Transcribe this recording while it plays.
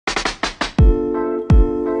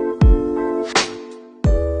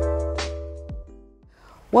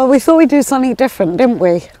Well, we thought we'd do something different, didn't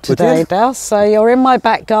we, today, Dowse? So you're in my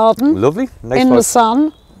back garden. Lovely. Nice in the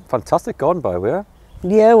sun. Fantastic garden, by the way.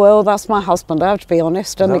 Yeah, well, that's my husband, I have to be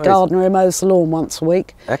honest, and the right? gardener who mows the lawn once a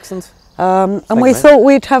week. Excellent. And we thought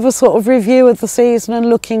we'd have a sort of review of the season and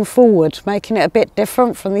looking forward, making it a bit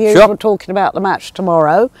different from the usual talking about the match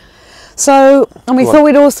tomorrow. So, and we thought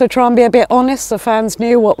we'd also try and be a bit honest, the fans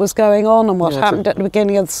knew what was going on and what happened at the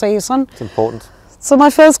beginning of the season. It's important. So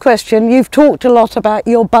my first question, you've talked a lot about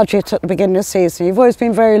your budget at the beginning of the season. You've always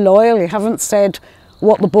been very loyal. You haven't said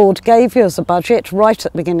what the board gave you as a budget right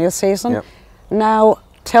at the beginning of the season. Yep. Now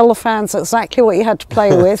tell the fans exactly what you had to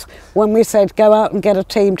play with when we said go out and get a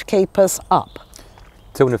team to keep us up.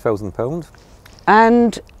 £200,000.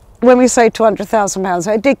 And when we say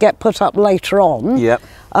 £200,000, it did get put up later on. Yep.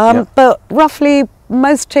 But roughly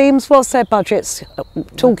most teams, what's their budgets,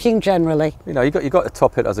 talking generally? You know, you got the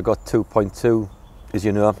top hitters have got 2.2, as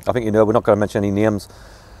you know. I think you know, we're not going to mention any names.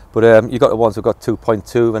 But you got the ones who've got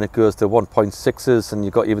 2.2 and it goes to 1.6s, and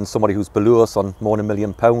you've got even somebody who's below us on more than £1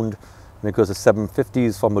 million, and it goes to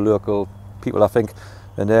 750s from the local people, I think.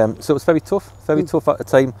 And so it was very tough at the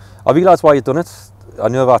time. I realised why you'd done it. I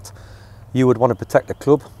knew that you would want to protect the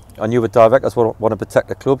club. I knew the directors would want to protect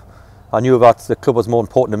the club. I knew that the club was more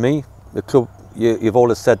important to me. The club, you've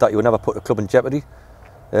always said that you would never put the club in jeopardy.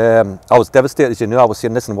 I was devastated, as you know. I was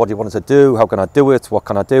saying, listen, what do you want us to do? How can I do it? What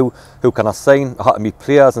can I do? Who can I sign? I had to meet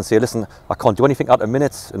players and say, listen, I can't do anything at the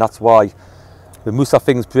minute, and that's why the Musa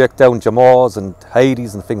things break down, Jamars and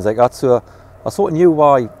Hades and things like that. So I sort of knew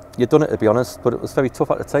why you'd done it, to be honest, but it was very tough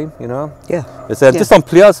at the time, you know. Yeah. It's, just on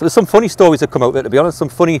players, there's some funny stories that come out of it, to be honest, some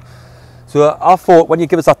funny. So I thought, when you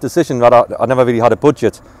give us that decision, that I never really had a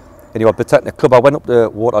budget, and you were protecting the club, I went up to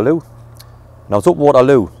Waterloo, and I was up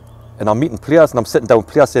Waterloo, and I'm meeting players, and I'm sitting down with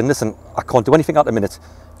players saying, listen, I can't do anything at the minute,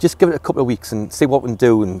 just give it a couple of weeks and see what we can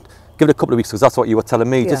do, and give it a couple of weeks, because that's what you were telling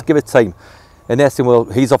me, just give it time. And they're saying, well,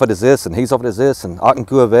 he's offered us this, and he's offered us this, and I can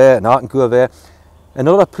go there, and I can go there. And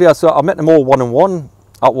other players, so I met them all one-on-one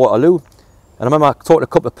at Waterloo, and I remember talking to a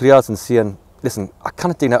couple of players and saying, listen, I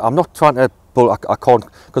can't do that, I'm not trying to, but I can't,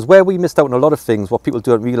 because where we missed out on a lot of things, what people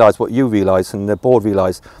don't realise, what you realise, and the board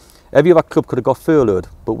realise, every other club could have got furloughed,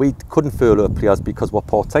 but we couldn't furlough players because we're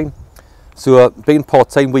part-time. So being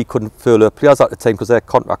part-time, we couldn't furlough players at the time because their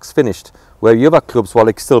contracts finished, where the other clubs were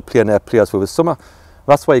like still playing their players for the summer.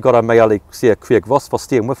 That's why you got a mayor like, say, Craig Ross for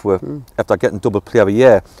staying with us after getting double player of the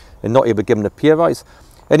year and not able to give him a pay rise.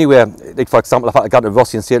 Anyway, like for example, if I had to go to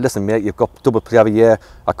Rossi and say, listen mate, you've got double player of the year,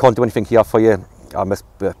 I can't do anything here for you. I must,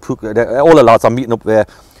 all the lads are meeting up there,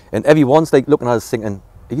 and everyone's like looking at us thinking,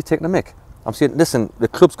 are you taking a mick? I'm saying, listen, the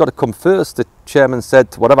club's got to come first. The chairman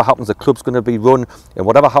said, whatever happens, the club's going to be run, and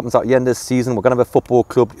whatever happens at the end of the season, we're going to have a football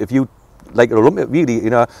club. If you like to run it, really, you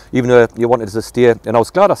know, even though you wanted us to stay, and I was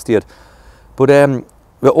glad I stayed. But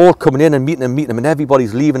we're all coming in and meeting them, and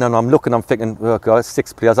everybody's leaving, and I'm looking, I'm thinking, oh God, that's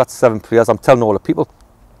 6 players, that's 7 players. I'm telling all the people.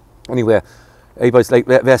 Anyway, everybody's like,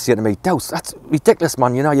 they're saying to me, Dowse, that's ridiculous,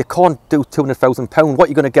 man, you know, you can't do £200,000. What are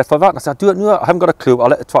you going to get for that? And I said, I don't know, I haven't got a clue, I'll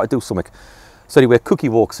let her try to do something. So anyway, Cookie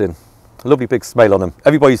walks in, a lovely big smile on him.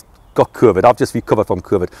 Everybody's got COVID, I've just recovered from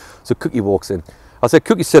COVID. So Cookie walks in. I said,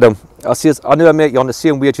 Cookie, sit down. I says, I know, mate, you're on the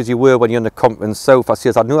same wage as you were when you're in the conference south. I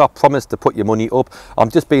says, I know I promised to put your money up.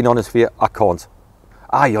 I'm just being honest with you, I can't.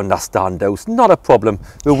 I understand, Dowse, not a problem.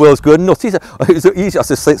 The world's going nuts. It's easy. I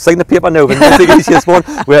said, sign the paper now, and that's the easiest one.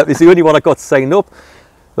 Well, it's the only one I got signed up.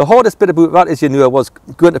 The hardest bit about that, as you know, was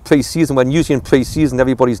going to pre-season, when usually in pre-season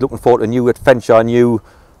everybody's looking forward to a new adventure, a new,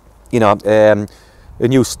 you know, a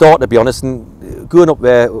new start, to be honest. And going up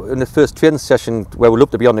there in the first training session where we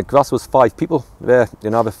looked to be on the grass was 5 people there, you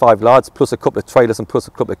know, the 5 lads, plus a couple of trailers and plus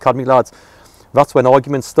a couple of academy lads. That's when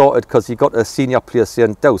arguments started, because you got a senior player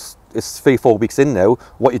saying, Dowse, it's 3-4 weeks in now,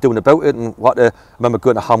 what are you doing about it? And what I remember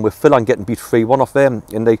going to Ham with Phil and getting beat 3-1 off them,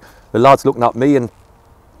 and the lads looking at me, and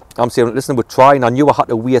I'm saying, listen, we're trying. I knew I had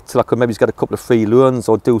to wait till I could maybe get a couple of free loans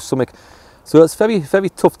or do something. So it's very, very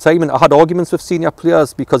tough time, and I had arguments with senior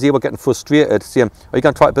players because they were getting frustrated, saying, are you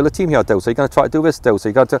going to try to build a team here, Dowse? Are you going to try to do this, Dowse? Are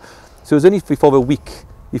you going to... So it was only before a week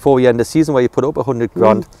before the end of the season where you put up 100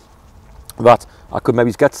 grand that I could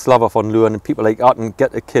maybe get Slav on loan and people like that, and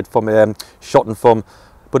get a kid from Shotton from...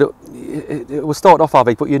 But it was started off,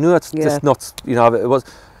 Avi, but you know, it's just not, you know, it was,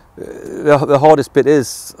 the hardest bit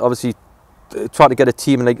is obviously trying to get a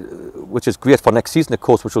team, like, which is great for next season, of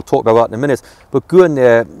course, which we'll talk about in a minute. But going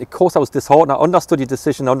there, of course I was disheartened. I understood your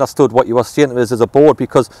decision, I understood what you were saying to us as a board,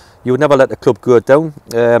 because you would never let the club go down,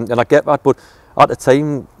 and I get that, but at the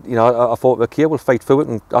time, you know, I thought, okay, we'll fight through it,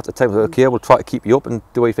 and at the time, okay, we'll try to keep you up and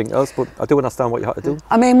do anything else, but I do understand what you had to do.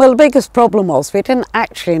 I mean, well, the biggest problem was we didn't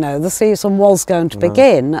actually know the season was going to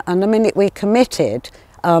begin, and the minute we committed,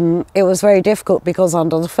 it was very difficult because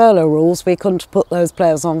under the furlough rules we couldn't put those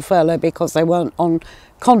players on furlough because they weren't on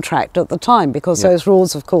contract at the time, because those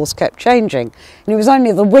rules of course kept changing. And it was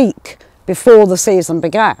only the week before the season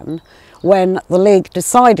began when the league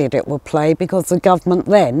decided it would play, because the government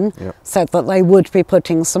then said that they would be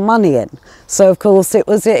putting some money in. So of course it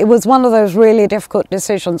was one of those really difficult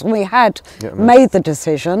decisions. We had made the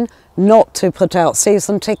decision not to put out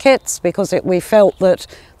season tickets because we felt that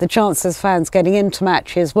the chances of fans getting into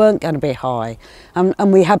matches weren't going to be high,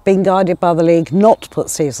 and we had been guided by the league not to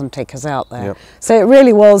put season tickets out there. So it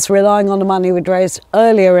really was relying on the money we'd raised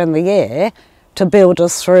earlier in the year to build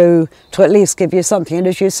us through, to at least give you something. And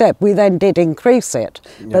as you said, we then did increase it,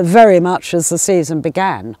 but very much as the season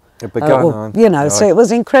began. It began, you know, so it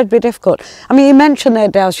was incredibly difficult. I mean, you mentioned there,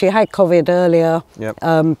 Dowse, you had COVID earlier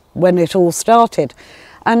when it all started.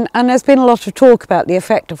 And there's been a lot of talk about the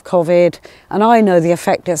effect of COVID, and I know the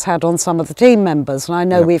effect it's had on some of the team members, and I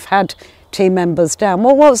know we've had team members down.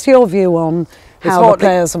 Well, what's your view on how the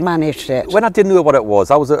players have managed it? When I didn't know what it was,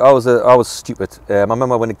 I was stupid. I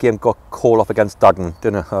remember when the game got called off against Dagenham,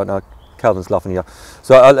 didn't I? No, Calvin's laughing here.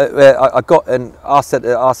 So I got, and I said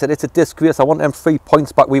it's a disgrace. I want them 3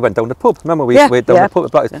 points back. We went down the pub. Remember we went down the pub.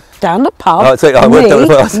 Down the pub? I went down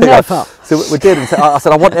the pub. Never. So we did. And I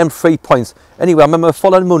said I want them 3 points. Anyway, I remember the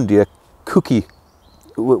following Monday, Cookie,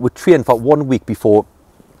 we trained for 1 week before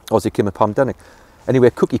obviously came a pandemic.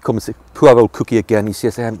 Anyway, Cookie comes, poor old Cookie again. He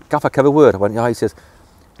says, Gaffer, can I have a word? I went, yeah. He says,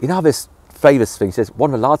 you know this favours thing? He says,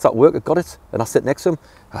 one of the lads at work had got it. And I sit next to him.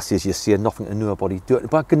 I says, you see nothing to nobody.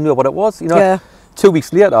 But I couldn't know what it was. You know, 2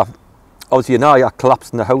 weeks later, obviously, you know, I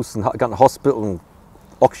collapsed in the house and had to go to the hospital and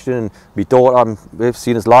oxygen. And my daughter, we've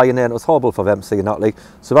seen us lying there. And it was horrible for them seeing that. Like,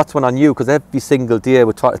 so that's when I knew, because every single day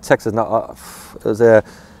we tried to text us. And it was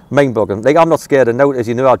mind-boggling. Like, I'm not scared of now, as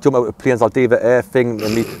you know, I'll jump out of planes, I'll do the air thing,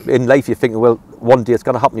 and in life you think, well, one day it's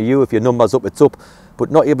going to happen to you. If your number's up, it's up.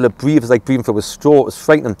 But not able to breathe, it's like breathing through a straw. It was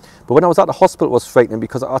frightening. But when I was at the hospital, it was frightening,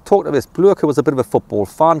 because I talked to this bloke who was a bit of a football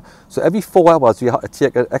fan. So every 4 hours you had to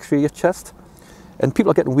take an x-ray of your chest, and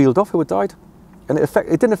people are getting wheeled off who had died. And it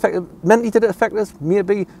didn't affect, mentally did it affect us?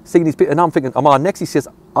 Maybe seeing these people, and I'm thinking, am I next? He says,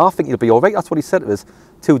 I think you'll be all right. That's what he said to us.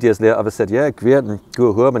 2 days later, I said, yeah, great, and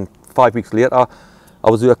go home. And 5 weeks later, I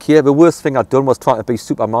was okay. The worst thing I'd done was trying to be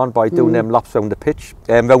Superman by doing them laps around the pitch,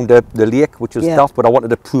 around the lake, which was daft, but I wanted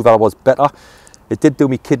to prove that I was better. It did do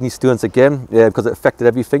me kidney stones again, because it affected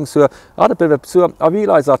everything. So I had a bit of so I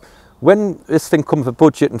realised that when this thing comes for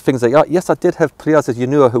budget and things like that, yes, I did have players, as you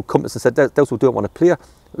know, who come to us and said, those who don't want to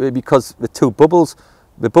play, because the two bubbles,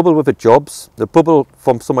 the bubble with the jobs, the bubble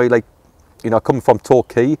from somebody like, you know, coming from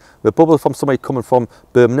Torquay, the bubble from somebody coming from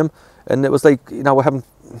Birmingham, and it was like, you know, we're having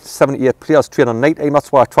 78 players train on night time.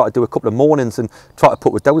 That's why I try to do a couple of mornings and try to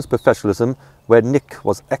put with Dowse professionalism, where Nick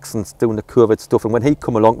was excellent doing the COVID stuff, and when he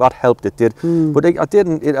come along, that helped, it did. But I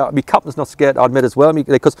didn't, my captain's not scared, I admit as well,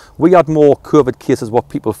 because we had more COVID cases what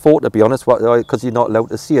people thought, to be honest, because you're not allowed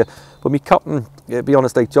to see it. But my captain, to be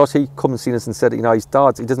honest, like Josh, he come and seen us and said, you know, his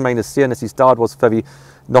dad, he doesn't mind us saying this, his dad was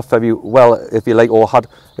not very well, if you like, or had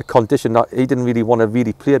a condition that he didn't really want to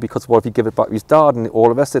really play, because what if he give it back to his dad and all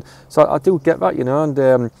the rest of it. So I do get that, you know,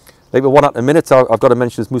 and like the one at the minute, I've got to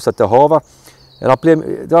mention is Musa Dahova. And I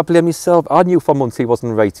blame myself. I knew for months he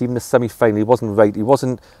wasn't right. Even the semi-final, he wasn't right. He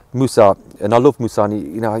wasn't Musa, and I love Musa.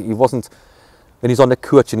 And he wasn't. And he's on the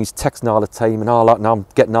coach and he's texting all the time and all that. And I'm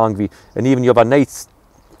getting angry. And even the other night,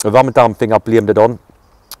 the Ramadan thing, I blamed it on.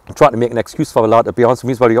 I'm trying to make an excuse for a lad, to be honest.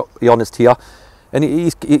 He's very honest here, and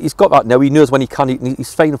he's got that now. He knows when he can.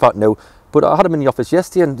 He's fine with that now. But I had him in the office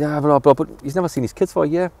yesterday, and blah, blah, blah, but he's never seen his kids for a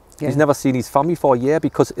year. He's never seen his family for a year,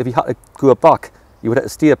 because if he had to go back, he would have to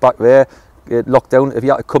stay back there. Lockdown. If he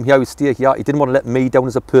had to come here, he'd stay here. He didn't want to let me down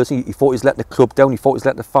as a person. He thought he was letting the club down. He thought he was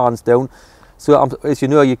letting the fans down. So as you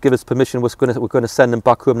know, you give us permission. We're going to send him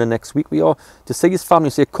back home the next week. We are to see his family.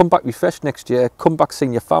 Say, come back refreshed next year. Come back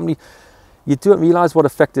seeing your family. You don't realise what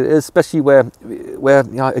effect it is, especially where you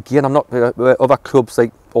know, again, I'm not where other clubs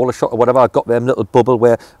like All the Shot or whatever. I've got them little bubble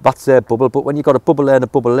where that's their bubble. But when you got a bubble there and a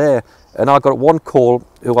bubble there, and I got one call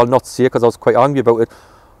who I'll not say because I was quite angry about it,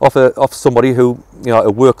 off somebody who, you know, a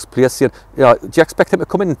workplace saying, you know, do you expect him to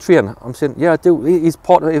come in and train? I'm saying, yeah, I do. He's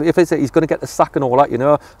part of it. If he's going to get the sack and all that, you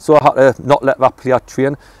know, so I had to not let that player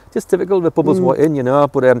train. Just typical, the bubbles were in, you know,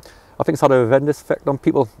 but I think it's had a horrendous effect on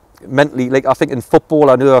people mentally. Like, I think in football,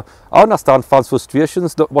 I understand fans'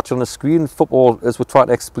 frustrations, watching on the screen. Football, as we're trying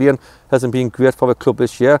to explain, hasn't been great for the club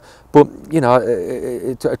this year, but, you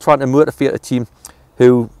know, trying to motivate a team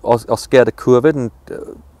who are scared of COVID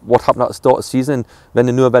and what happened at the start of the season, and when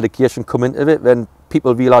the new relegation come into it, when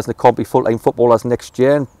people realise they can't be full-time footballers next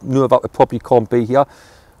year and know that they probably can't be here.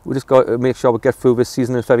 we just got to make sure we get through this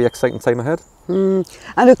season. It's a very exciting time ahead. And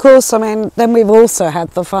of course, I mean, then we've also had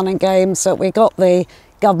the fun and games that we got the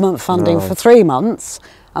government funding for 3 months,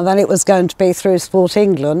 and then it was going to be through Sport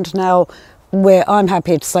England. Now, I'm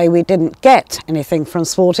happy to say we didn't get anything from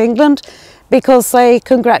Sport England because they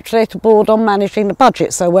congratulated the board on managing the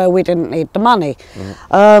budget so well we didn't need the money,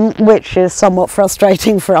 which is somewhat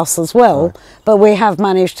frustrating for us as well. But we have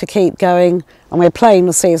managed to keep going, and we're playing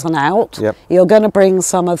the season out. You're going to bring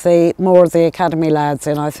some of more of the academy lads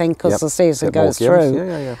in, I think, as the season goes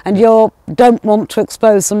through. And you don't want to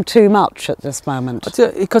expose them too much at this moment.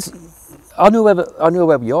 Because I know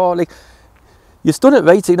where we are. Like, you've done it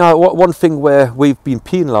right. You know, one thing where we've been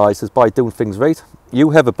penalised is by doing things right.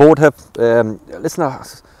 You have, a board have. Listen,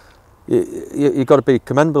 you got to be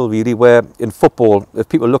commendable, really. Where in football, if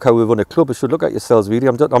people look how we run a club, you should look at yourselves, really.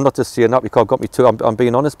 I'm not just saying that because it got me too. I'm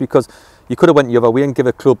being honest, because you could have went the other way and give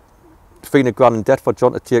a club 300 grand in debt for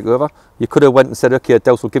John to take over. You could have went and said, okay,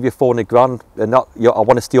 Dowse will give you 400 grand, and that, I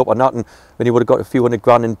want to stay up on that, and then you would have got a few hundred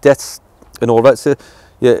grand in debts and all that. So,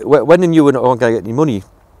 yeah, when you aren't going to get any money,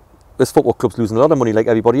 this football club's losing a lot of money like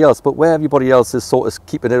everybody else, but where everybody else is sort of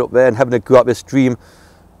keeping it up there and having a go at this dream,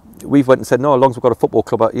 we've went and said, no, as long as we've got a football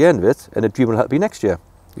club at the end of it, and the dream will be next year.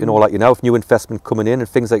 You know, like, you know, with new investment coming in and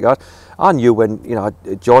things like that. I knew when, you know,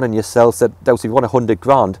 John and yourself said, Dowse, if you want 100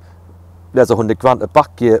 grand, there's 100 grand to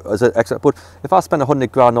back you as an extra. But if I spend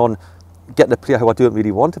 100 grand on getting a player who I don't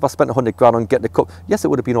really want, if I spent 100 grand on getting the cup, yes, it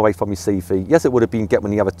would have been all right for me CV. Yes, it would have been get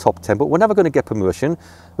when you have a top 10, but we're never going to get promotion.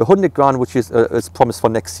 The 100 grand, which is promised for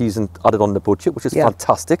next season, added on the budget, which is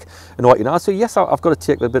fantastic. And what, you know, so yes, I've got to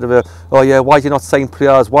take a bit of a, oh yeah, why is he not signing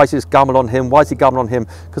players? Why is he just gambling on him? Why is he gambling on him?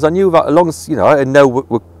 Because I knew that, as long as, you know, and now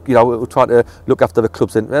we're trying to look after the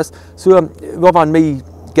club's interests. So rather than me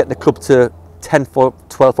getting the club to 10th or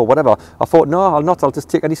 12th or whatever, I thought, no, I'll not. I'll just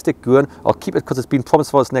take any stick going. I'll keep it because it's been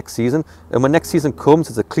promised for us next season. And when next season comes,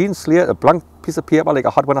 it's a clean slate, a blank piece of paper like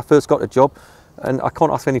I had when I first got the job. And I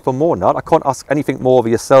can't ask anything more than that. I can't ask anything more of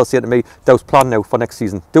yourself saying to me, Dowse, plan now for next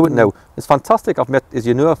season. Do it now. It's fantastic. I've met, as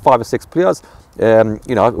you know, 5 or 6 players.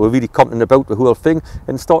 You know, we're really confident about the whole thing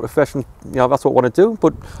and start afresh, and you know, that's what I want to do.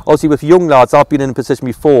 But obviously with young lads, I've been in a position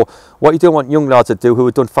before. What you don't want young lads to do who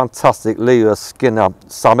have done fantastic, Leo, Skinner,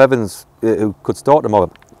 Sam Evans, who could start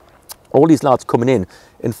tomorrow. All these lads coming in,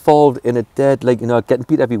 involved in a dead, like, you know, getting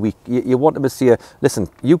beat every week. You want them to say, listen,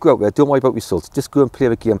 you go out there, don't worry about results, just go and play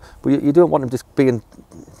the game. But you don't want them just being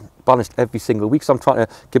banished every single week. So I'm trying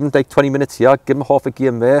to give them like 20 minutes here, give them half a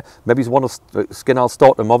game there. Maybe one will Skinner will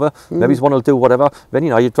start tomorrow. Maybe one will do whatever. Then, you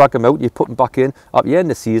know, you drag them out, you put them back in. At the end of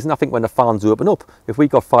the season, I think when the fans open up, if we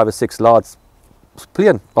got 5 or 6 lads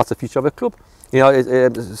playing, that's the future of the club. You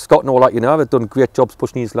know, Scott and all that, you know, they've done great jobs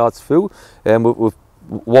pushing these lads through. We've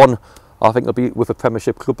won, I think, it'll be with a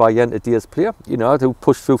Premiership club by the end of the year's player, you know, to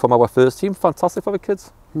push through from our first team. Fantastic for the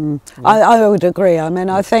kids. I would agree. I mean,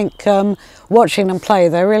 I think watching them play,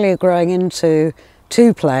 they're really growing into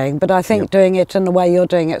playing, but I think doing it in the way you're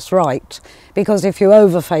doing it's right, because if you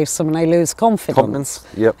overface them and they lose confidence,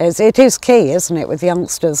 it is key, isn't it, with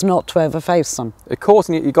youngsters not to overface them. Of course,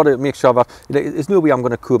 and you've got to make sure that, you know, there's no way I'm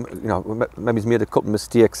going to come, you know, maybe he's made a couple of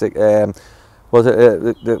mistakes. Was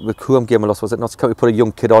it the Coombe game we lost? Was it not? We put a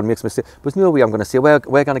young kid on, makes a mistake. But there's no way I'm going to say we're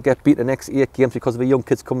going to get beat the next 8 games because of the young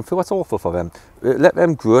kids coming through. That's awful for them. Let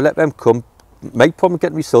them grow, let them come. Make problem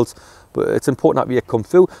getting results, but it's important that we come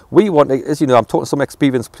through. We want, as you know, I'm talking to some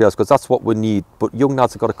experienced players because that's what we need. But young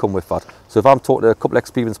lads have got to come with that. So if I'm talking to a couple of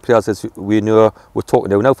experienced players, as we know we're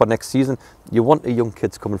talking to now for next season, you want the young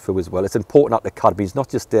kids coming through as well. It's important that the academy's not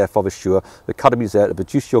just there for the show. The academy's there to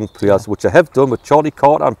produce young players, which I have done with Charlie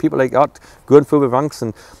Carter and people like that, going through the ranks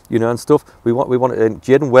and, you know, and stuff. We want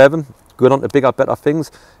Jaden Wortham going on to bigger, better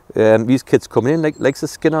things. These kids coming in, like the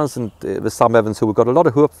Skinners and the Sam Evans, who we've got a lot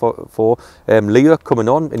of hope for. Leo coming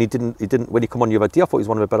on, and he didn't when he come on the other day, I thought he was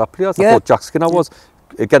one of the better players. I thought Jack Skinner was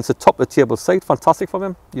against the top of the table side, fantastic for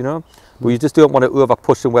him, you know. But you just don't want to over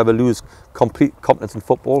push them where they lose complete confidence in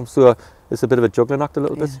football. So it's a bit of a juggling act a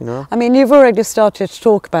little bit, you know. I mean, you've already started to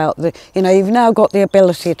talk about you know, you've now got the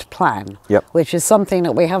ability to plan, which is something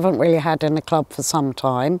that we haven't really had in the club for some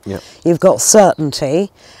time. You've got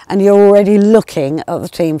certainty, and you're already looking at the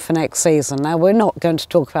team for next season. Now, we're not going to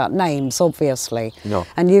talk about names, obviously. No.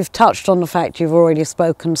 And you've touched on the fact you've already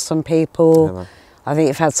spoken to some people. I think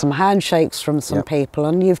you've had some handshakes from some people,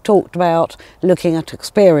 and you've talked about looking at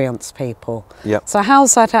experienced people. So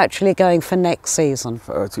how's that actually going for next season?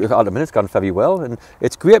 At the minute, it's gone very well, and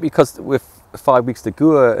it's great because with 5 weeks to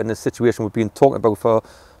go in the situation we've been talking about for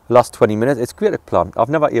the last 20 minutes, it's great to plan. I've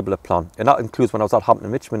never been able to plan, and that includes when I was at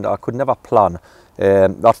Hampton Richmond. I could never plan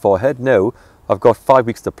that far ahead. Now I've got 5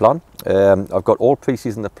 weeks to plan. I've got all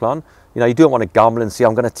pre-season to plan. You know, you don't want to gamble and say,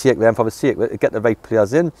 I'm going to take them for the sake of get the right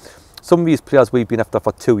players in. Some of these players we've been after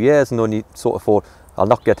for 2 years and only sort of thought, I'll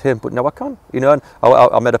not get him, but now I can. You know, and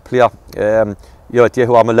I met a player, you know,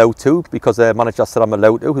 who I'm allowed to, because the manager said I'm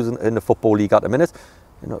allowed to, who's in the Football League at the minute.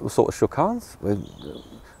 You know, we sort of shook hands.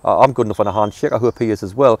 I'm good enough on a handshake. I hope he is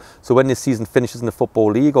as well. So when this season finishes in the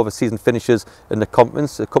Football League, or the season finishes in the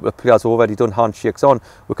conference, a couple of players have already done handshakes on.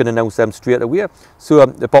 We can announce them straight away. So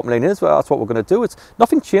the bottom line is, well, that's what we're going to do. It's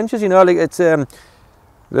nothing changes, you know. Like it's the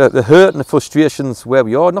hurt and the frustrations where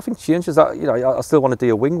we are. Nothing changes. You know, I still want to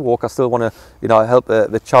do a wing walk. I still want to, you know, help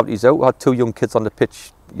the charities out. I had 2 young kids on the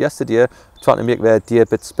pitch yesterday, trying to make their day a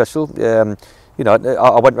bit special. You know,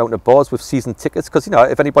 I went round to bars with season tickets, because, you know,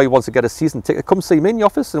 if anybody wants to get a season ticket, come see me in the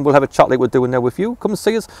office and we'll have a chat like we're doing now with you. Come and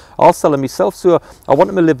see us. I'll sell them myself. So I want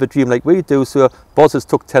them to live the dream like we do. So Boz has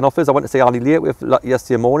took 10 offers. I went to see Annie late with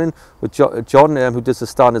yesterday morning with John, who does the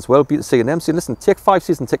stand as well, beat seeing them, saying, listen, take 5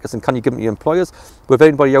 season tickets and can you give them to your employers? With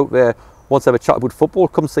anybody out there wants to have a chat about football,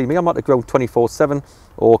 come see me. I'm at the ground 24/7,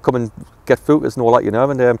 or come and get fruiters and all that, you know.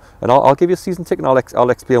 And I'll give you a season ticket, and I'll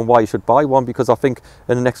explain why you should buy one, because I think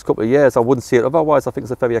in the next couple of years, I wouldn't see it otherwise. I think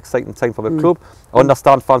it's a very exciting time for the club. I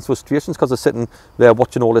understand fans' frustrations because they're sitting there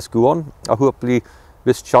watching all this go on. Hopefully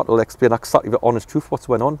this chat will explain exactly the honest truth what's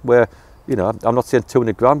going on, where, you know, I'm not saying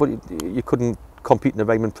 200 grand, but you couldn't compete in the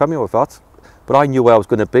Raymond Premier with that. But I knew where I was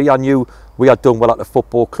going to be. I knew we had done well at the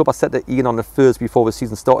football club. I said to Ian on the Thursday before the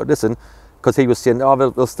season started, listen, because he was saying, oh,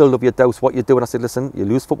 they'll still love you, Dowse, what you do. And I said, listen, you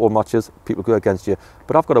lose football matches, people go against you.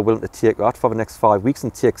 But I've got to willing to take that for the next 5 weeks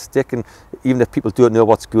and take stick. And even if people don't know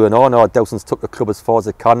what's going on, or Dowson's took the club as far as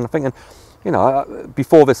it can. I'm thinking, you know,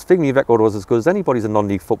 before this thing, my record was as good as anybody's in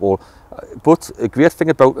non-league football. But a great thing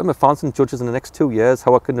about them, the fans and judges in the next 2 years,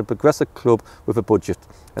 how I can progress a club with a budget.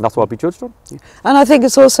 And that's what I'll be judged on. And I think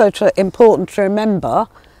it's also important to remember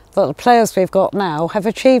that the players we've got now have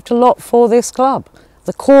achieved a lot for this club.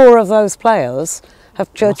 The core of those players have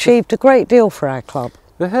achieved a great deal for our club.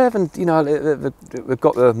 They have, and, you know, they've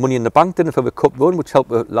got the money in the bank, didn't they, for the cup run, which helped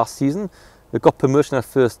last season. They've got promotion at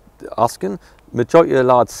first asking. Majority of the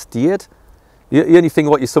lads stayed. The only thing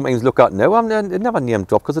what you sometimes look at now, I never name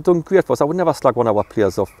drop, because they've done great for us. I would never slag one of our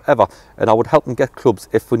players off, ever. And I would help them get clubs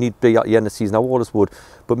if we need be at the end of the season. I always would.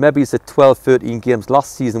 But maybe it's the 12, 13 games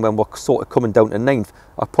last season when we're sort of coming down to 9th.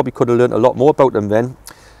 I probably could have learned a lot more about them then.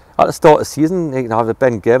 At the start of the season, you can have the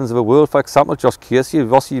Ben Gavins of the world, for example, Josh Casey,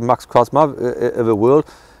 Rossi, Max Krasma of the world.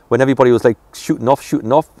 When everybody was like shooting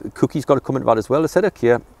off, Cookie's got to come into that as well. I said,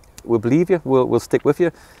 okay, we'll believe you, we'll stick with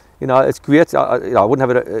you. You know, it's great. I wouldn't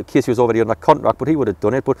have it. Casey was already on that contract, but he would have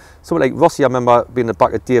done it. But someone like Rossi, I remember being in the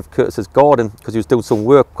back of Dave Curtis's garden because he was doing some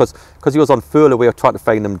work, because he was on furlough. We were trying to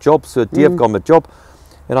find him jobs, so Dave got him a job.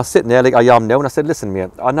 And I was sitting there like I am now, and I said, listen, mate,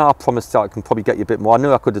 I know I promised that I can probably get you a bit more. I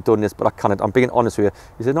know I could have done this, but I can't. I'm being honest with you.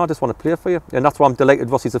 He said, no, I just want to play for you. And that's why I'm delighted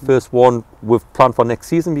Rossi's the first one we've planned for next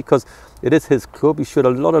season, because it is his club. He showed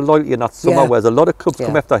a lot of loyalty in that summer, whereas a lot of clubs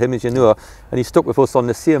come after him, as you know, and he stuck with us on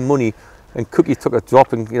the same money. And Cookie took a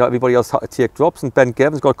drop, and, you know, everybody else had to take drops. And Ben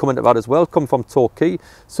Gavin's got to come into that as well, come from Torquay.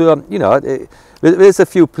 So, you know, there's a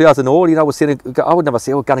few players in all. You know, I would never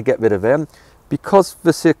say we're going to get rid of them, because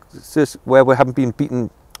where we haven't been beaten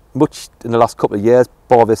much in the last couple of years,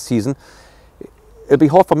 bar this season. It'll be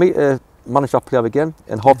hard for me to manage that player again,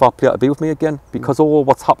 and hard for our player to be with me again, because all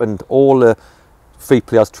what's happened, all the 3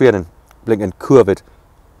 players training, blinking COVID,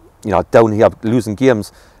 you know, down here losing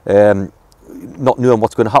games, not knowing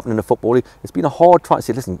what's going to happen in the football league. It's been a hard trying to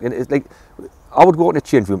say, listen, it's like, I would go out in the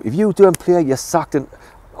change room, if you don't play, you're sacked, and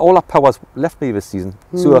all that power's left me this season.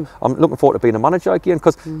 So I'm looking forward to being a manager again,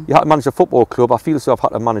 because you had to manage a football club. I feel as though I've had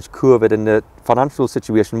to manage COVID and the financial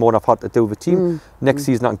situation more than I've had to do with the team. Next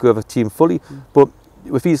season I can go with the team fully. But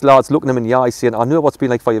with these lads, looking them in the eye, saying, I know what's been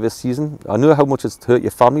like for you this season. I know how much it's hurt your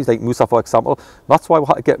families, like Musa, for example. That's why we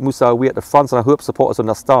had to get Musa away to France, and I hope supporters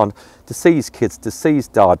understand, to see his kids, to see his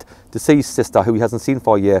dad, to see his sister, who he hasn't seen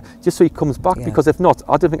for a year, just so he comes back, because if not,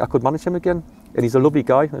 I don't think I could manage him again. And he's a lovely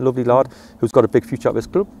guy, a lovely lad, who's got a big future at this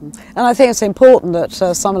club. And I think it's important that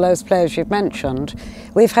some of those players you've mentioned,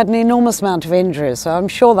 we've had an enormous amount of injuries, so I'm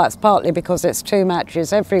sure that's partly because it's 2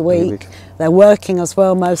 matches every week. They're working as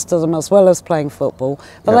well, most of them, as well as playing football,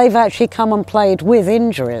 but they've actually come and played with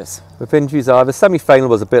injuries. With injuries, the semi-final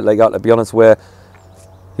was a bit like that, to be honest, where,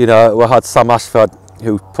 you know, we had Sam Ashford,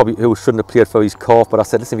 who shouldn't have played for his calf, but I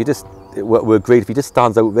said, listen, we're great if he just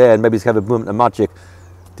stands out there and maybe he's going to have a moment of magic.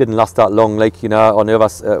 Didn't last that long, like, you know. On the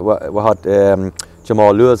other, we had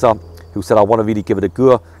Jamal Loza, who said, I want to really give it a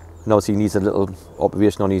go, and obviously he needs a little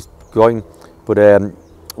operation on his groin, but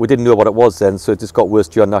we didn't know what it was then, so it just got worse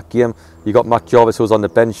during that game. You got Matt Jarvis, who was on the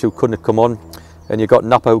bench, who couldn't have come on. and you got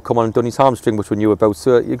Napa who come on and done his hamstring, which we knew about.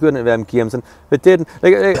 So you're going into them games, and it didn't.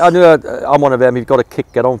 Like, I know I'm one of them. You've got a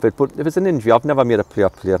kick, get on with it. But if it's an injury, I've never made a player.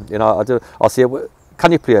 You know, I'll say,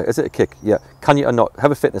 can you play? Is it a kick? Yeah. Can you or not?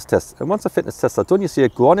 Have a fitness test. And once the fitness tests are done, you see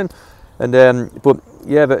it go on in. And but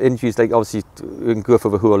yeah, the injuries, like obviously we can go for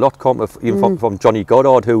the whole lot, even from Johnny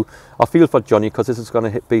Goddard, who I feel for Johnny because this is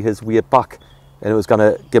going to be his way back, and it was going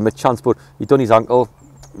to give him a chance. But he done his ankle.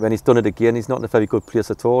 When he's done it again, he's not in a very good place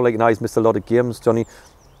at all. Like, you know, he's missed a lot of games, Johnny.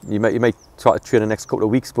 You might try to train the next couple of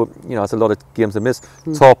weeks, but you know, there's a lot of games to miss.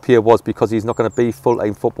 Top here was because he's not going to be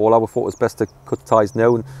full-time footballer. I thought it was best to cut ties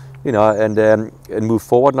now, and you know, and move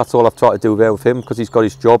forward. And that's all I've tried to do there with him, because he's got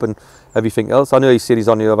his job and everything else. I know he said he's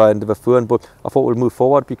on the other end of the phone, but I thought we'll move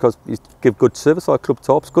forward because he's give good service. Our club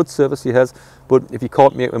tops, good service he has. But if he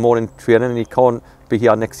can't make the morning training and he can't be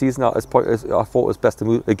here next season, I thought it was best to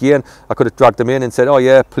move. Again, I could have dragged him in and said, oh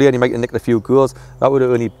yeah, play, and he might have nicked a few goals. That would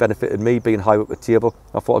have only benefited me being high up the table.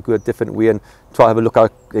 I thought I'd go a different way and try to have a look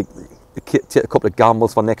at take a couple of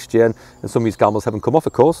gambles for next year, and some of these gambles haven't come off,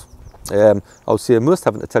 of course. I would say most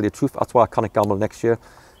haven't, to tell you the truth. That's why I can't gamble next year.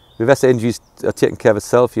 The rest of the injuries are taking care of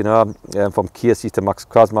itself, you know, from Casey to Max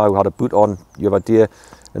Krasma, who had a boot on the other day,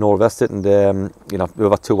 and all the rest of it. And you know, the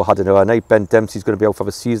other two we had in our night. Ben Dempsey's going to be out for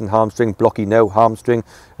the season, hamstring. Blocky now, hamstring,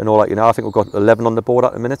 and all that. You know, I think we've got 11 on the board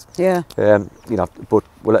at the minute. Yeah. You know, but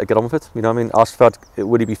we'll let it get on with it. You know what I mean? Ashford,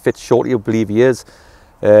 will he be fit shortly? I believe he is.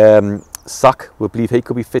 Sack, we believe he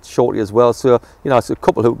could be fit shortly as well. So you know, it's a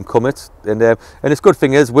couple who can commit. And this good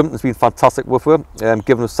thing is, Wimpton's been fantastic with her,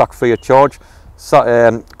 giving us Sack free of charge.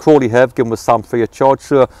 Crawley have given us Sam free of charge,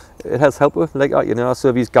 so it has helped with like that, you know,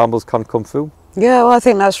 so these gambles can come through. Yeah, well, I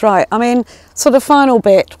think that's right. I mean, so the final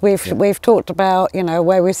bit, we've talked about, you know,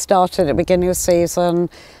 where we started at the beginning of the season,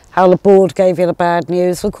 how the board gave you the bad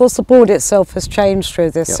news. Of course, the board itself has changed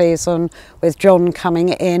through this season, with John coming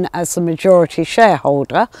in as the majority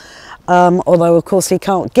shareholder. Although of course he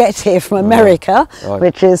can't get here from America,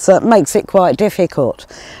 which is makes it quite difficult.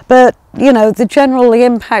 But you know, the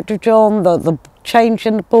impact of John, the change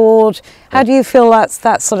in the board, how do you feel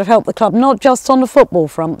that's sort of helped the club, not just on the football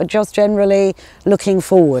front, but just generally looking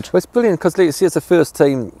forward? Well, it's brilliant, because like you see, it's the first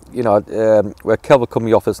time, you know, where Kel will come in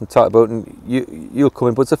the office and talk about, and you'll come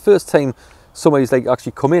in, but it's the first time somebody's like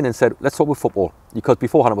actually come in and said, let's talk about football, because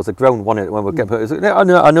beforehand it was a ground one when we get hurt. I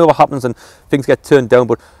know what happens and things get turned down,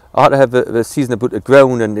 but I had to have the season about the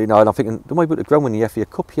ground, and you know, and I'm thinking, don't I about the ground when the FA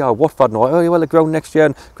Cup here, Watford, and all, oh well, the ground next year,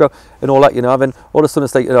 and all that, you know. And then all of a sudden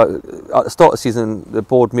it's like, you know, at the start of the season the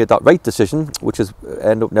board made that right decision, which is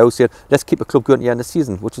end up now saying, let's keep the club going to the end of the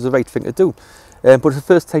season, which is the right thing to do. But it's the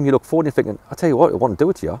first time you look forward and you're thinking, I tell you what, I want to do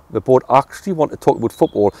it here. The board actually want to talk about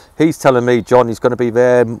football. He's telling me, John, he's going to be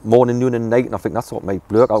there morning, noon and night, and I think that's what my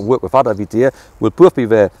bloke, I work with that every day. We'll both be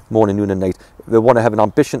there morning, noon and night. They want to have an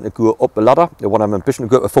ambition to go up the ladder. They want to have an ambition to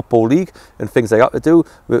go to a football league and things like that to do.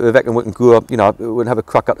 We reckon we can go, you know, we'll have a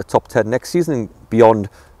crack at the top 10 next season and beyond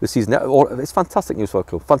the season. It's fantastic news for our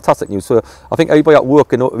club, fantastic news. So I think everybody at work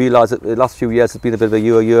can realise that the last few years has been a bit of a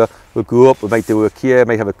year. We'll go up, we might do work here,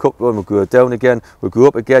 might have a cup run, we'll go down again, we'll go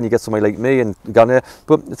up again, you get somebody like me and gone there.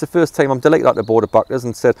 But it's the first time, I'm delighted that the board have backed us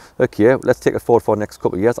and said, okay, let's take it forward for the next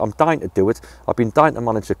couple of years. I'm dying to do it. I've been dying to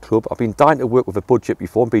manage a club. I've been dying to work with a budget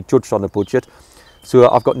before and be judged on the budget. So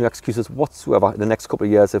I've got no excuses whatsoever in the next couple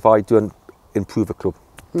of years if I do improve a club.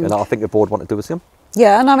 And I think the board want to do the same.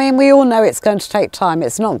 Yeah, and I mean, we all know it's going to take time.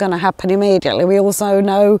 It's not going to happen immediately. We also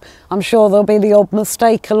know, I'm sure there'll be the odd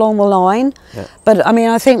mistake along the line. Yeah. But I mean,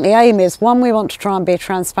 I think the aim is, one, we want to try and be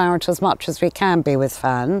transparent as much as we can be with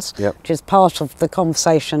fans, which is part of the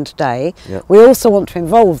conversation today. We also want to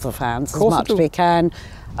involve the fans as much as we can.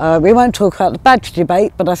 We won't talk about the badge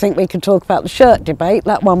debate, but I think we could talk about the shirt debate.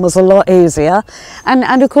 That one was a lot easier.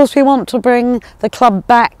 And of course we want to bring the club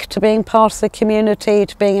back to being part of the community,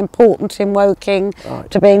 to being important in Woking,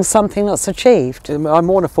 to being something that's achieved. I'm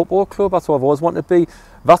more in a football club, that's what I've always wanted to be.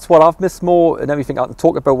 That's what I've missed more and everything. I can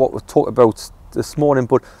talk about what we've talked about this morning,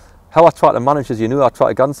 but how I try to manage, as you know, I try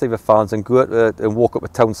to go and see the fans and go out and walk up the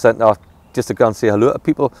town centre just to go and say hello to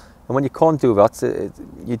people. And when you can't do that,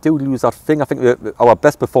 you do lose that thing. I think our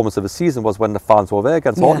best performance of the season was when the fans were there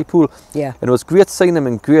against Hartlepool. And it was great seeing them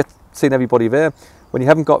and great seeing everybody there. When you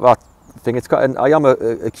haven't got that thing, it's got. And I am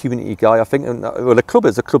a community guy. I think, well, the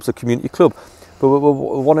club's a community club. But we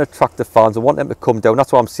want to attract the fans. We want them to come down.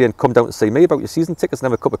 That's why I'm saying, come down to see me about your season tickets and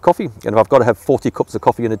have a cup of coffee. And if I've got to have 40 cups of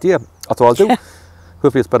coffee in a day, that's what I'll do.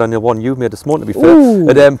 Hopefully it's better than the one you made this morning, to be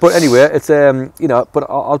fair. But anyway, it's you know, but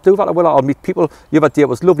I'll do that. I'll meet people. The other day it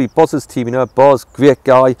was lovely. Bozz's team, you know, Bozz, great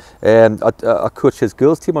guy. I coached his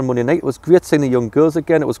girls team on Monday night. It was great seeing the young girls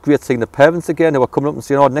again. It was great seeing the parents again. They were coming up and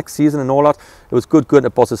saying, "Oh, next season," and all that. It was good going to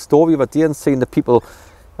Bozz's store the other day and seeing the people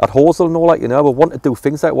at Horsell and all that, you know. We want to do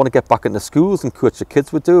things like, we want to get back into schools and coach the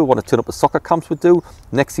kids would do. We want to turn up the soccer camps would do.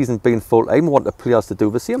 Next season being full time, we want the players to do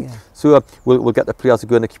the same. Yeah. So we'll get the players to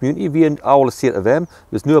go in the community. I always say to them,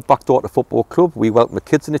 there's no back door to the football club. We welcome the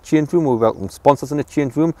kids in the change room. We welcome sponsors in the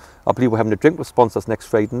change room. I believe we're having a drink with sponsors next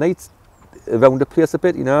Friday night around the place a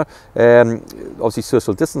bit, you know. Obviously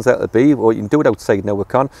social distance out to be, or you can do it outside now, we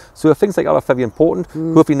can. So things like that are very important.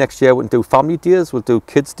 Hopefully next year we can do family days, we'll do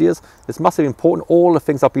kids days. It's massively important. All the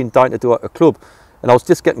things I've been dying to do at a club, and I was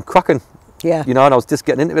just getting cracking. Yeah. You know, and I was just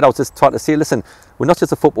getting into it. I was just trying to say, listen, we're not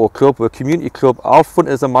just a football club, we're a community club. I'll front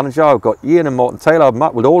as a manager. I've got Ian and Martin Taylor,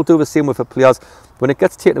 Matt, we'll all do the same with the players. When it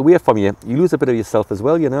gets taken away from you, you lose a bit of yourself as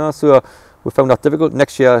well, you know. So we found that difficult.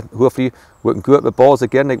 Next year, hopefully, we can go at the bars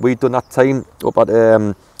again, like we'd done that time up at,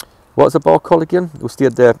 what was the bar called again? We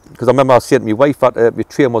stayed there, because I remember I was saying to my wife that my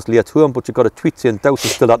train was late home, but you got a tweet saying Dowse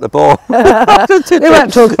is still at the bar. We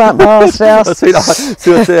won't talk about bars now. So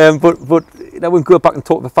it's, but you know, we can go back and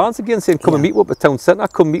talk to the fans again, saying come and meet up at the town centre,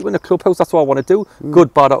 come meet in the clubhouse. That's what I want to do.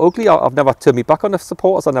 Good, bad or ugly. I've never turned me back on the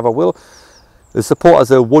supporters. I never will. The supporters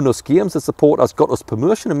have won us games. The supporters got us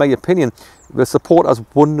promotion, in my opinion. The supporters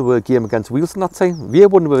won the game against Wheels in that time. We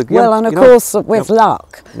won the game. Well, and of course, with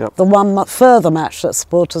luck, the one further match that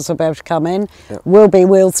supporters will be able to come in will be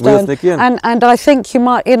Wealdstone. And I think you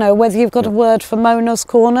might, you know, whether you've got a word for Mona's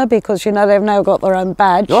Corner, because, you know, they've now got their own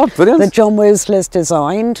badge that John Woosler's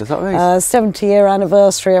designed. Is that right? 70-year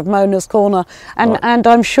anniversary of Mona's Corner. And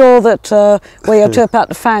I'm sure that we are to about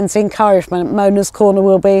the fans' encouragement, Mona's Corner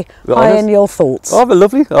will be high in your thoughts. Oh, they're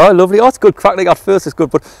lovely. Oh, lovely. Oh, it's good crack. Like at first it's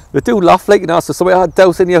good, but they do laugh, like, you know. So somebody had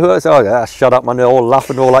Dowse in your ears. Oh yeah, shut up, man. They're all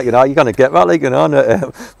laughing and all that, you know. You're gonna get that, like, you know.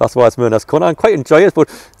 And, that's why it's Mona's Corner. I quite enjoy it, but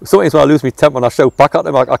sometimes when I lose my temper and I shout back at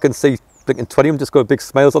them, I can see thinking 20 of them just got big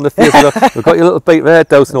smiles on their face. You know, we've got your little bite there,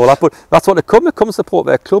 Dowse and all that. But that's what they come support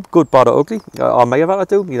their club, good, bad or ugly. I may have had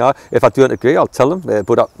to do, you know. If I don't agree, I'll tell them.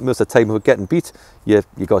 But most of the time we're getting beat, you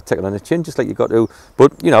got to take it on the chin, just like you got to.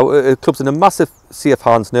 But you know, the club's in a massive safe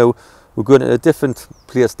hands now. We're going to a different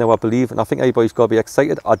place now, I believe, and I think everybody's got to be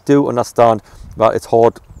excited. I do understand that it's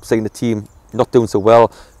hard seeing the team not doing so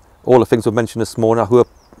well. All the things we mentioned this morning, I hope,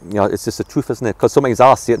 you know, it's just the truth, isn't it? Because sometimes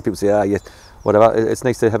I see it and people say, yeah, whatever. It's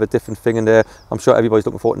nice to have a different thing, and I'm sure everybody's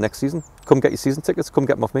looking forward to next season. Come get your season tickets, come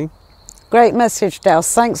get them off me. Great message,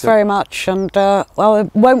 Dowse. Thanks very much. And well, I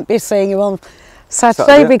won't be seeing you on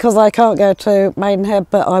Saturday because I can't go to Maidenhead,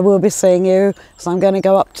 but I will be seeing you, so I'm going to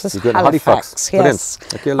go up to Halifax. Yes,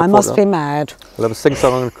 okay, I must be mad. We'll have a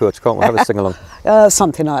sing-song on the coach, can't we? Have a sing-along.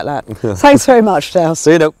 Something like that. Thanks very much, Dowse.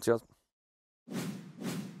 See you now. Cheers.